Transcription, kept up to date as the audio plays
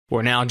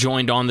We're now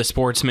joined on the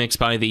Sports Mix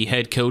by the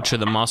head coach of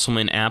the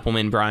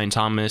Musselman-Appleman, Brian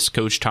Thomas.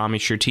 Coach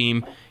Thomas, your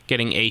team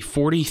getting a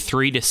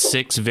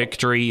 43-6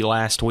 victory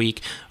last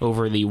week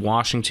over the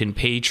Washington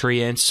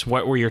Patriots.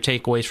 What were your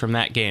takeaways from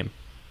that game?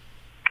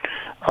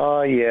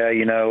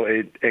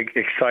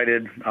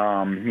 Excited.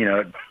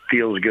 It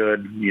feels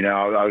good.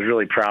 I was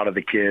really proud of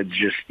the kids.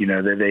 Just,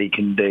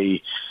 that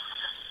they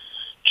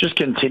just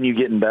continue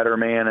getting better,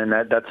 man. And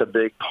that's a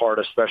big part,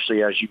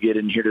 especially as you get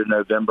in here to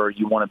November.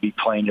 You want to be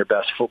playing your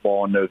best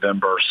football in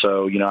November.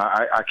 So,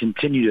 I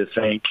continue to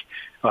think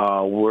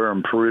we're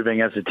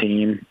improving as a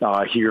team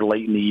here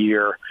late in the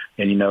year.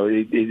 And,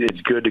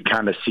 it's good to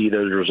kind of see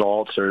those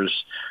results.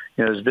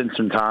 There's been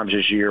some times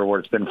this year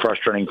where it's been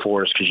frustrating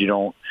for us because you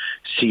don't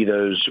see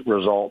those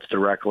results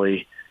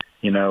directly,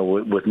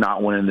 with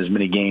not winning as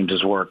many games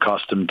as we're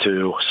accustomed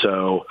to.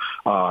 So,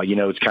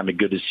 it's kind of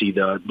good to see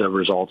the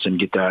results and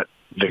get that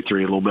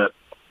victory a little bit.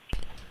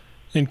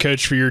 And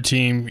Coach, for your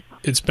team,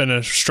 it's been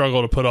a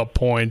struggle to put up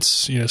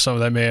points. Some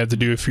of that may have to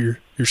do with your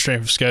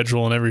strength of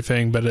schedule and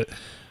everything, but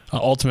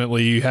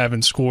ultimately you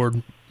haven't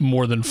scored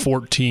more than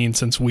 14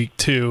 since week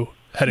 2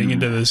 heading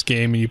into this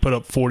game, and you put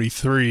up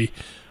 43.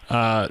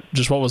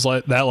 Just what was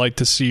that like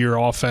to see your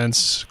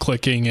offense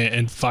clicking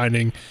and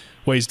finding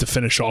ways to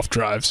finish off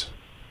drives?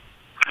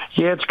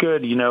 Yeah, it's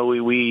good.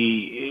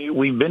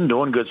 We've been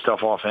doing good stuff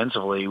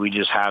offensively. We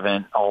just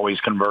haven't always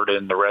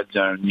converted in the red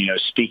zone.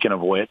 Speaking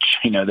of which,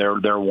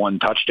 their one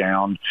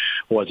touchdown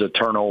was a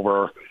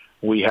turnover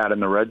we had in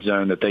the red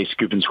zone that they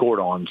scooped and scored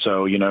on.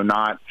 So,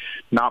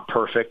 not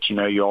perfect.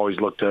 You always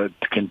look to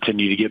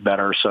continue to get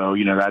better. So,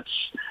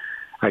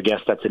 I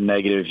guess that's a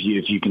negative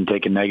if you can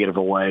take a negative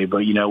away. But,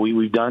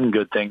 we've done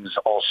good things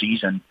all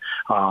season.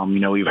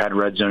 We've had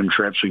red zone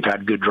trips. We've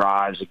had good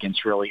drives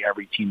against really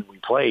every team that we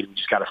played. We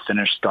just got to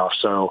finish stuff.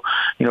 So,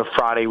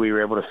 Friday we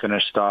were able to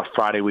finish stuff.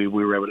 Friday we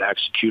were able to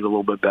execute a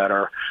little bit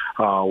better,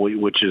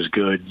 which is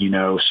good,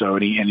 So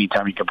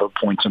anytime you can put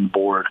points on the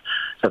board,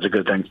 that's a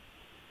good thing.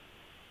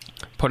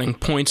 Putting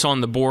points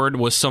on the board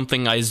was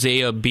something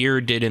Isaiah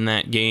Beer did in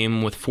that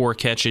game with 4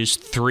 catches,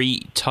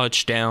 3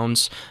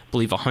 touchdowns, I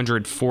believe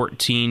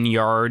 114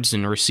 yards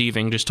in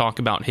receiving. Just talk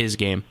about his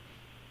game.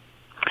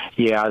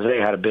 Yeah,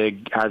 Isaiah had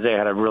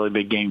a really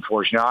big game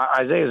for us.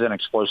 Isaiah's an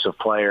explosive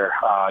player.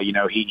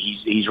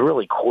 He's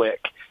really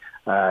quick.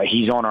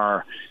 He's on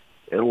our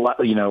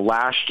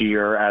last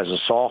year as a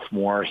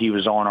sophomore, he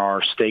was on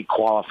our state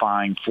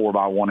qualifying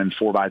 4x1 and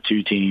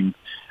 4x2 team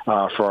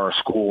for our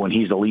school, and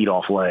he's the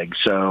leadoff leg.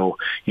 So,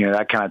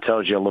 that kind of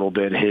tells you a little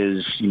bit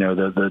his,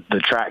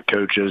 the track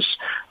coaches,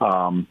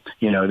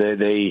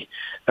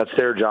 that's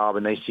their job,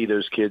 and they see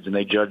those kids and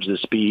they judge the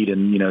speed,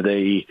 and,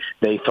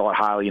 they thought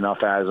highly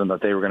enough as him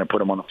that they were going to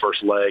put him on the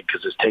first leg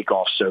because his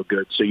takeoff's so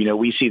good. So,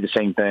 we see the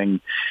same thing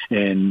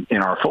in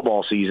our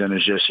football season.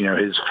 Is just,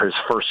 his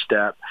first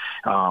step,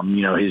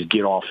 his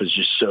get off is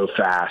just so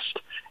fast.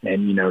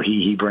 And,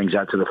 he brings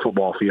that to the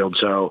football field.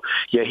 So,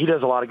 yeah, he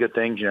does a lot of good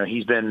things.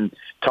 He's been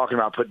talking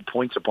about putting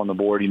points up on the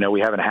board.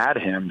 We haven't had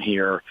him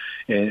here.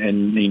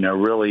 And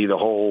really the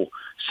whole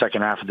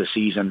second half of the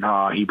season,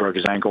 he broke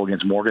his ankle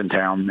against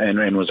Morgantown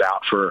and was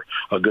out for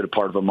a good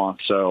part of a month.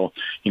 So,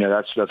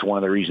 that's one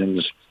of the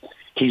reasons.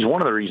 He's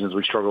one of the reasons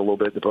we struggle a little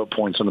bit to put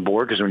points on the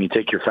board, because when you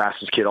take your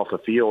fastest kid off the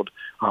field,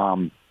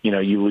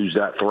 you lose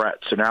that threat.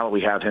 So now that we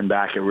have him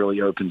back, it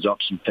really opens up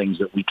some things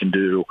that we can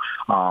do.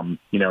 And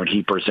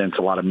he presents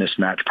a lot of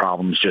mismatch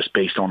problems just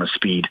based on his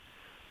speed.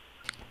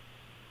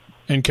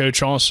 And,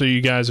 Coach, also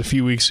you guys a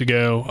few weeks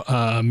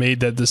ago made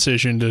that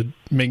decision to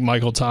make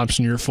Michael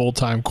Thompson your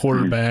full-time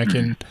quarterback.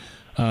 Mm-hmm.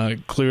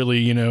 And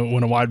clearly,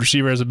 when a wide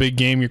receiver has a big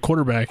game, your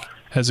quarterback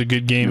has a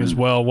good game as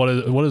well. What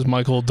has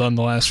Michael done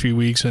the last few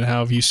weeks, and how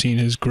have you seen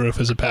his growth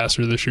as a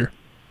passer this year?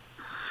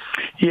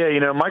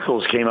 Yeah,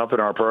 Michael's came up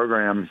in our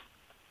program,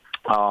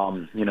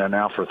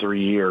 now for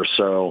 3 years.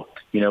 So,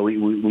 we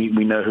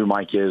know who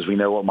Mike is. We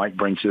know what Mike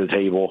brings to the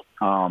table.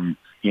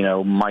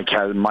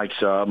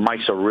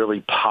 Mike's a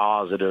really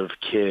positive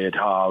kid,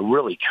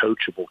 really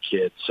coachable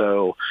kid.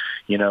 So,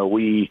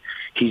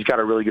 he's got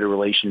a really good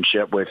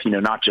relationship with,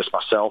 not just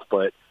myself,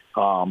 but a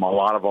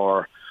lot of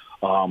our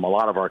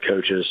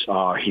coaches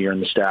here in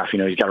the staff.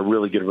 He's got a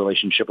really good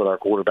relationship with our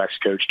quarterbacks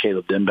coach,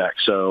 Caleb Denbeck.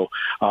 So,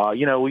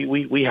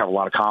 we have a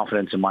lot of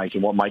confidence in Mike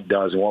and what Mike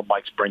does and what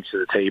Mike brings to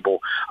the table.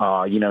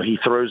 He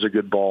throws a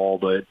good ball,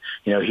 but,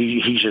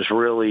 he's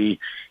really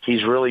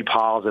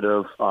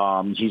positive.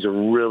 He's a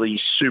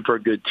really super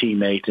good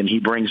teammate, and he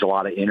brings a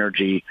lot of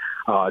energy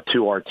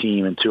to our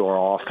team and to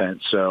our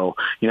offense. So,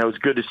 it's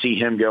good to see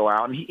him go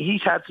out. And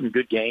he's had some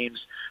good games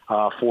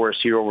for us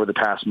here over the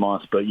past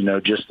month, but,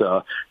 just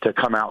to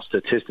come out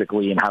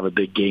statistically and have a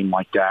big game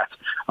like that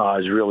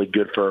is really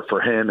good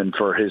for him and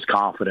for his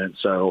confidence.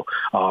 So,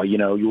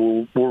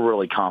 we're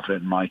really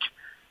confident in Mike.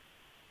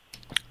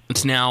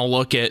 Let's now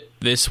look at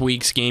this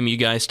week's game. You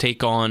guys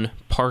take on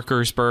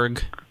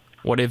Parkersburg.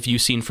 What have you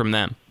seen from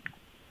them?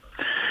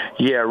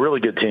 Yeah, really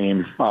good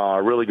team.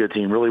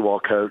 Really well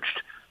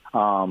coached.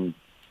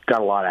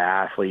 Got a lot of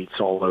athletes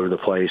all over the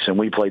place, and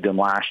we played them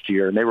last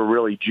year, and they were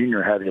really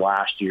junior heavy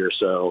last year.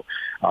 So,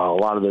 A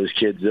lot of those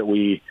kids that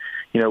we've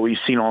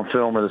seen on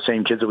film are the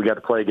same kids that we got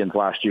to play against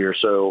last year.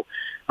 So,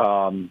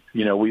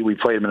 we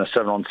played them in a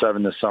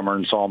 7-on-7 this summer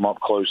and saw them up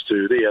close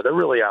to. They're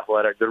really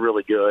athletic. They're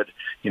really good.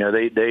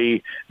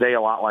 They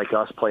a lot like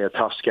us play a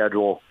tough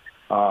schedule.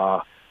 Play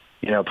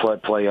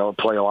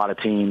a lot of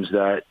teams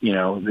that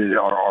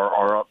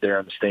are up there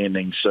in the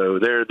standings. So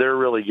they're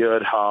really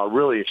good.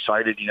 Really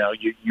excited.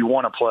 You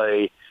want to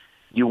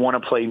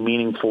play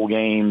meaningful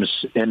games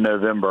in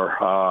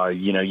November.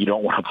 You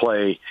don't want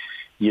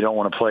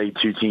to play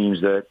two teams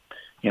that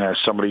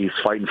somebody's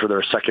fighting for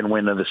their second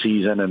win of the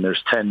season and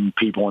there's 10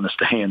 people in the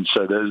stands.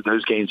 So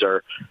those games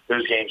aren't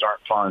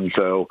fun.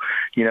 So,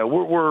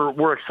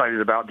 we're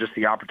excited about just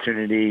the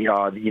opportunity,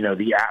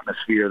 the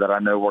atmosphere that I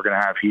know we're going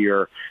to have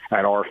here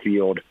at our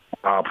field,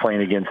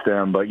 playing against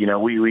them. But,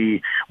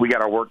 we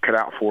got our work cut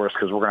out for us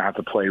because we're going to have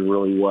to play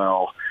really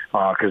well,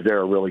 because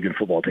they're a really good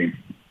football team.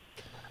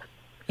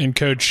 And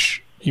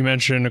Coach, you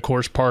mentioned, of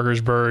course,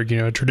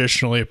 Parkersburg,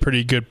 traditionally a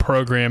pretty good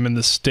program in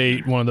the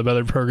state, one of the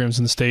better programs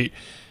in the state.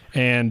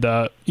 And,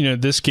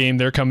 this game,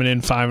 they're coming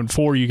in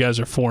 5-4. You guys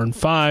are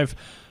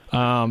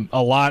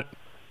 4-5.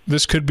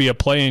 This could be a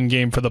play-in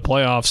game for the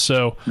playoffs.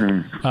 So,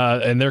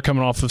 and they're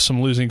coming off of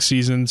some losing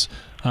seasons.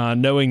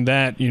 Knowing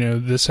that,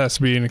 this has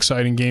to be an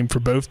exciting game for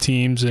both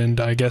teams, and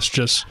I guess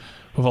just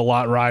with a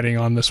lot riding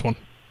on this one.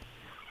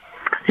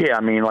 Yeah,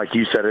 like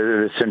you said,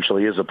 it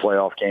essentially is a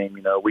playoff game.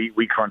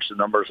 We crunched the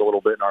numbers a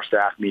little bit in our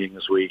staff meeting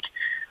this week.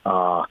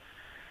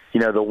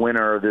 The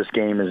winner of this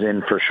game is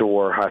in for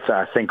sure.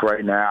 I think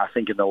right now,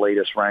 in the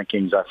latest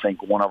rankings, I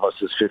think one of us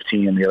is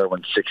 15 and the other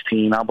one's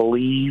 16, I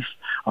believe.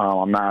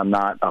 I'm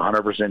not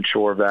 100%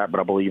 sure of that, but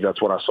I believe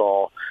that's what I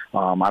saw.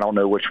 I don't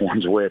know which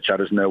one's which. I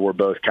just know we're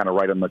both kind of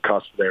right on the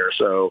cusp there.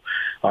 So,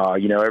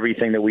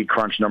 everything that we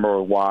crunch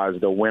number-wise,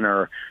 the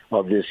winner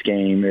of this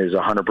game is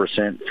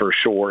 100% for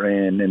sure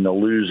in, and the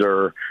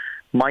loser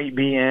might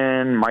be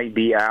in, might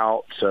be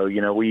out. So,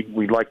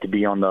 we'd like to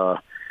be on the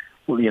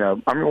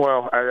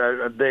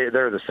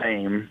they're the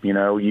same.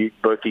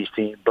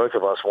 Both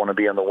of us want to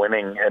be on the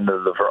winning end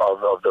of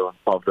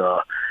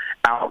the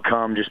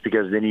outcome, just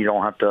because then you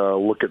don't have to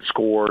look at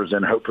scores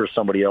and hope for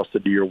somebody else to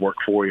do your work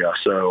for you.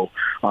 So,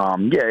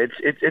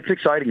 it's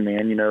exciting,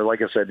 man.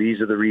 Like I said,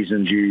 these are the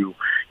reasons you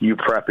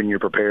prep and you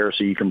prepare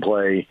so you can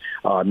play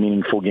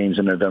meaningful games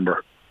in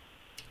November.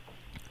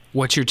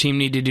 What's your team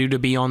need to do to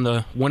be on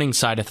the winning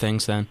side of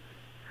things then?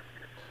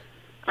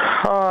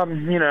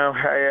 I'm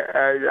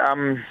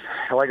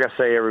like I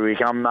say every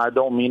week, I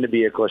don't mean to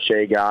be a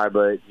cliche guy,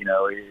 but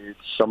it's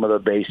some of the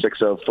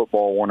basics of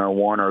football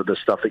 101 are the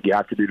stuff that you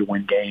have to do to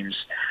win games.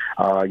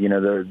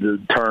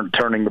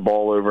 Turning the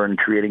ball over and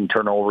creating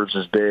turnovers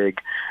is big.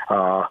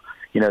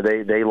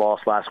 They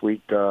lost last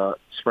week to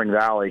Spring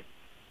Valley,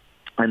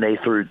 and they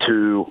threw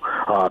 2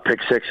 pick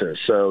sixes.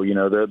 So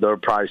they're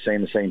probably saying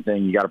the same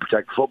thing. You got to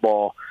protect the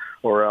football,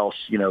 or else,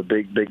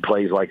 big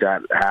plays like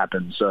that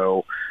happen.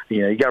 So,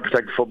 you got to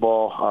protect the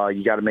football.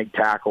 You got to make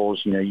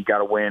tackles. You got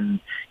to win.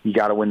 You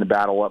got to win the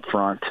battle up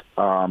front.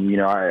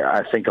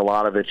 I think a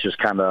lot of it's just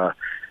kind of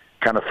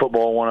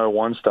football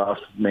 101 stuff,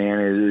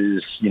 man.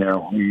 Is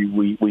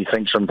we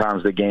think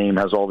sometimes the game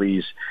has all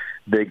these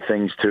big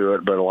things to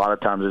it, but a lot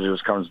of times it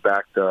just comes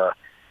back to,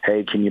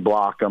 hey, can you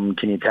block them?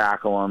 Can you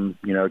tackle them?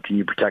 Can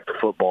you protect the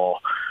football?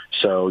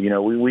 So,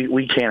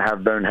 we can't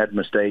have bonehead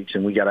mistakes,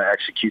 and we got to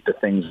execute the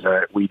things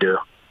that we do.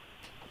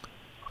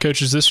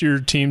 Coach, is this your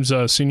team's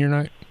senior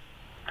night?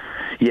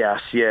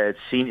 Yes, it's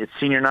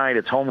senior night.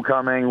 It's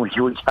homecoming. We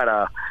got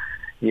a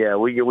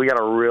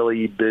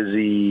really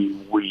busy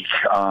week.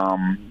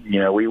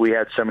 We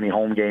had so many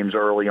home games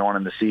early on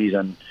in the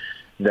season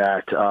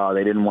that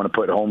they didn't want to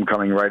put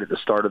homecoming right at the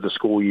start of the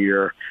school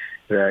year.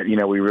 That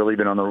we really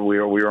been we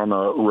were on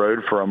the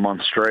road for a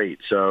month straight.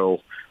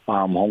 So.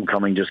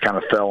 Homecoming just kind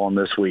of fell on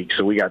this week.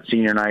 So we got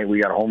senior night,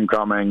 we got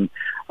homecoming.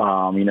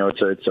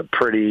 It's a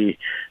pretty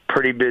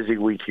busy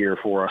week here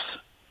for us.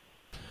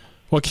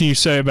 What can you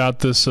say about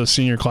this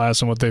senior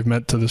class and what they've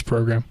meant to this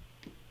program?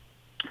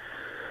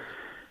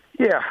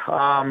 Yeah,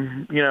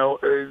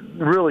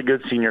 really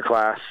good senior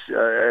class.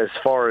 As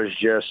far as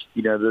just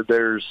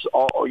there's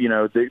all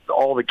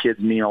all the kids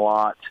mean a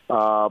lot,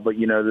 but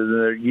you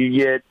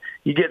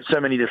get so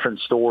many different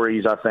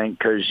stories. I think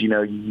because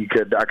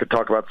I could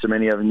talk about so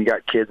many of them. You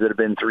got kids that have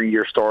been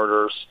 3-year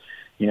starters.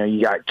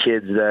 You got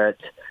kids that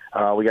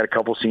we got a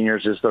couple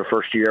seniors. This is their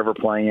first year ever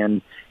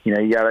playing.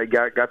 You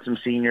got some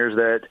seniors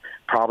that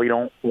probably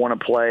don't want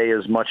to play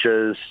as much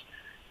as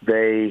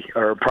they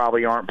or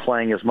probably aren't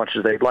playing as much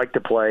as they'd like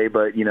to play,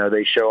 but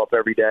they show up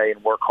every day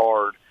and work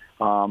hard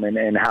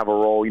and have a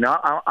role.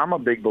 I'm a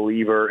big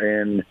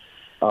believer in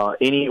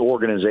any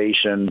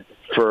organization,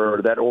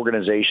 for that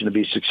organization to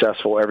be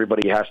successful,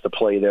 everybody has to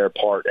play their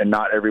part, and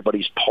not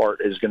everybody's part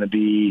is going to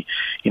be,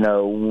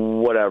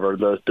 whatever,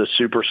 the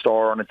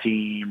superstar on a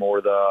team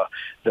or the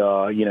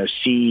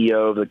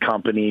CEO of the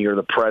company or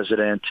the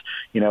president.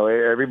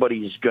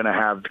 Everybody's going to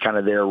have kind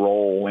of their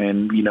role,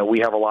 and we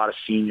have a lot of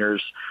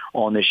seniors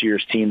on this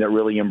year's team that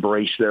really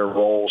embrace their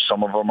role.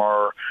 Some of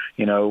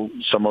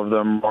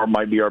them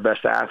might be our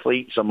best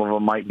athletes. Some of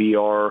them might be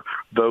our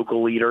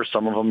vocal leaders.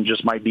 Some of them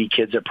just might be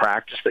kids at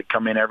practice that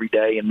come in every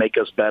day and make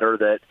us better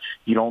that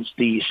you don't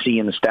see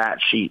in the stat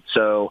sheet.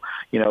 So,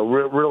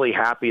 really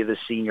happy of the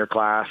senior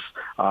class.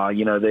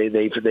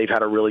 They've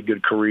had a really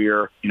good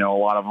career. A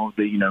lot of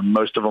them,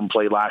 most of them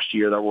played last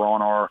year that were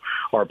on our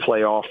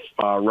playoff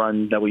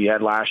run that we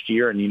had last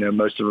year. And,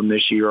 most of them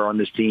this year are on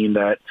this team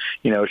that,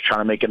 is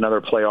trying to make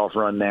another playoff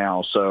run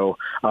now. So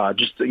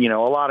just, a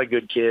lot of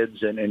good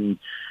kids and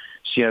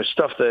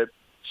stuff that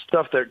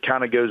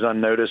kind of goes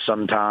unnoticed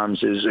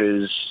sometimes is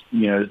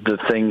the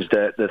things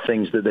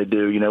that they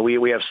do.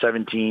 We have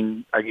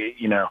 17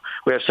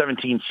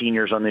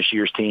 seniors on this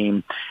year's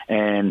team,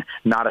 and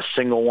not a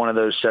single one of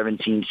those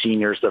 17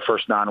 seniors the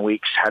first 9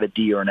 weeks had a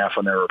D or an F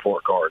on their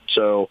report card.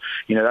 So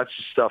that's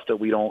the stuff that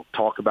we don't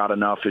talk about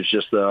enough, is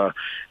just the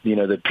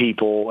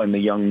people and the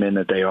young men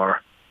that they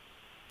are.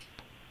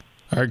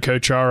 All right,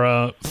 Coach,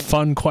 our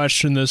fun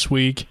question this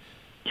week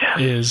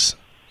is,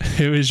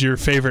 who is your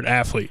favorite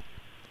athlete?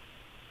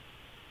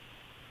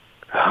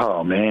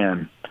 Oh,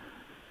 man.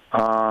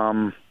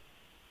 You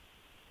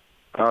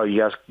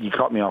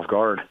caught me off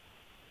guard.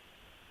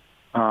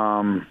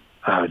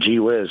 Gee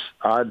whiz.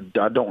 I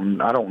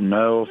don't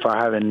know if I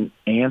have an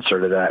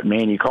answer to that.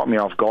 Man, you caught me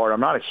off guard.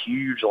 I'm not a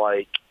huge,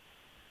 I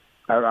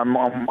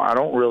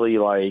don't really,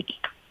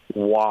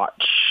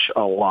 watch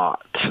a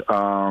lot.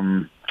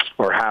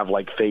 Or have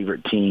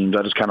favorite teams.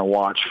 I just kind of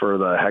watch for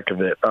the heck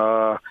of it.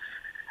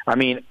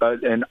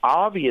 An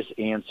obvious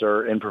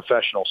answer in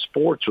professional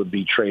sports would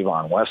be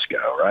Trayvon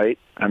Wesco, right?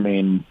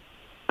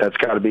 That's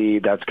got to be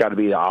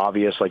the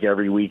obvious.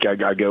 Every week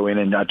I go in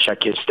and I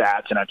check his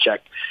stats and I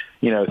check,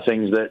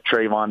 things that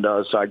Trayvon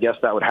does. So I guess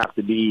that would have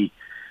to be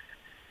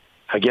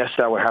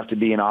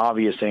an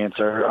obvious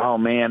answer. Oh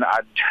man,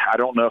 I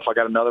don't know if I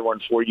got another one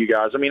for you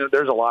guys.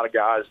 There's a lot of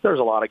guys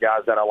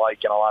that I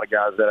like, and a lot of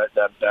guys that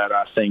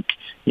I think,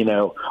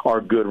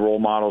 are good role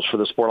models for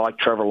the sport. I like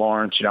Trevor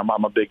Lawrence. I'm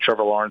a big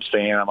Trevor Lawrence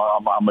fan.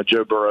 I'm a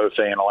Joe Burrow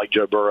fan. I like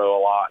Joe Burrow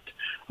a lot.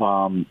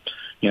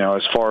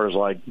 As far as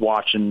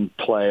watching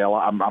play,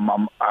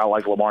 I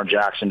like Lamar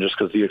Jackson just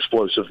because the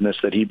explosiveness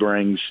that he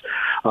brings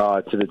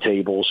to the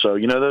table. So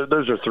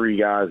those are three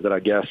guys that I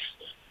guess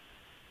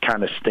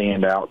kind of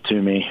stand out to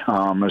me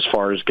as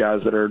far as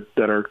guys that are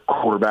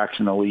quarterbacks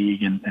in the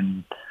league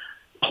and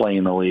play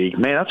in the league.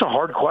 Man, that's a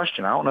hard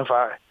question. I don't know if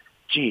I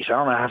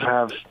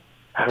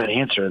have an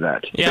answer to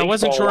that. Yeah, I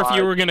wasn't sure if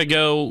you were going to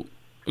go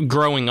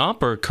growing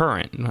up or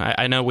current.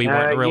 I know we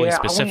weren't really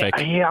specific.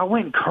 I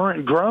went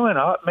current. Growing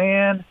up,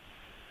 man.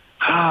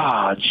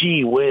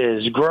 Gee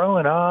whiz.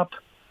 Growing up.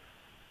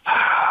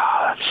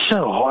 That's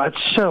so hard.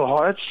 It's so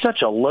hard. It's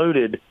such a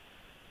loaded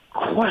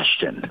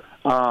question.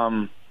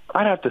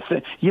 I'd have to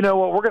think. You know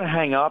what? We're going to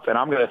hang up, and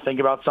I'm going to think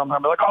about something.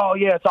 I'm like, oh,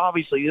 yeah, it's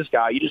obviously this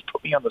guy. You just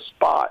put me on the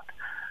spot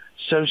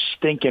so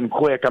stinking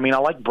quick. I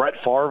like Brett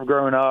Favre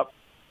growing up.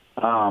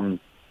 I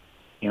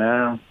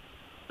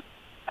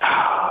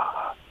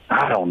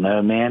don't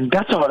know, man.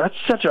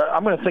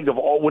 I'm going to think of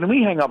all. When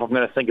we hang up, I'm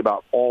going to think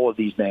about all of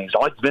these names. I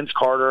like Vince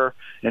Carter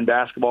in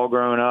basketball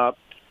growing up.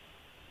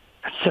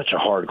 That's such a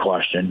hard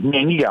question.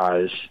 Man,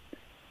 look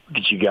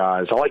at you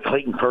guys. I like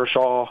Clayton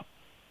Kershaw.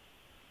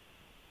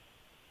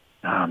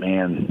 Oh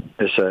man,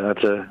 that's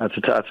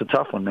a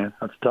tough one, man.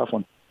 That's a tough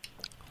one.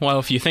 Well,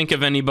 if you think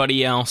of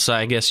anybody else,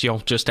 I guess you'll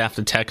just have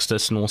to text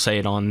us and we'll say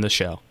it on the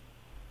show.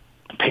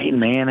 Peyton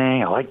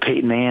Manning. I like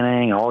Peyton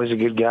Manning. Always a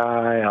good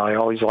guy. I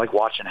always like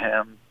watching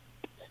him.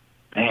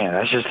 Man,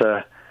 that's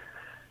a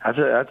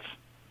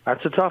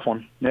tough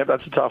one. Yep,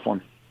 that's a tough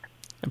one.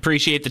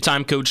 Appreciate the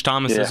time, Coach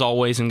Thomas, as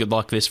always, and good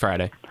luck this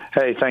Friday.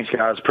 Hey, thanks,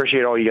 guys.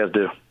 Appreciate all you guys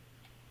do.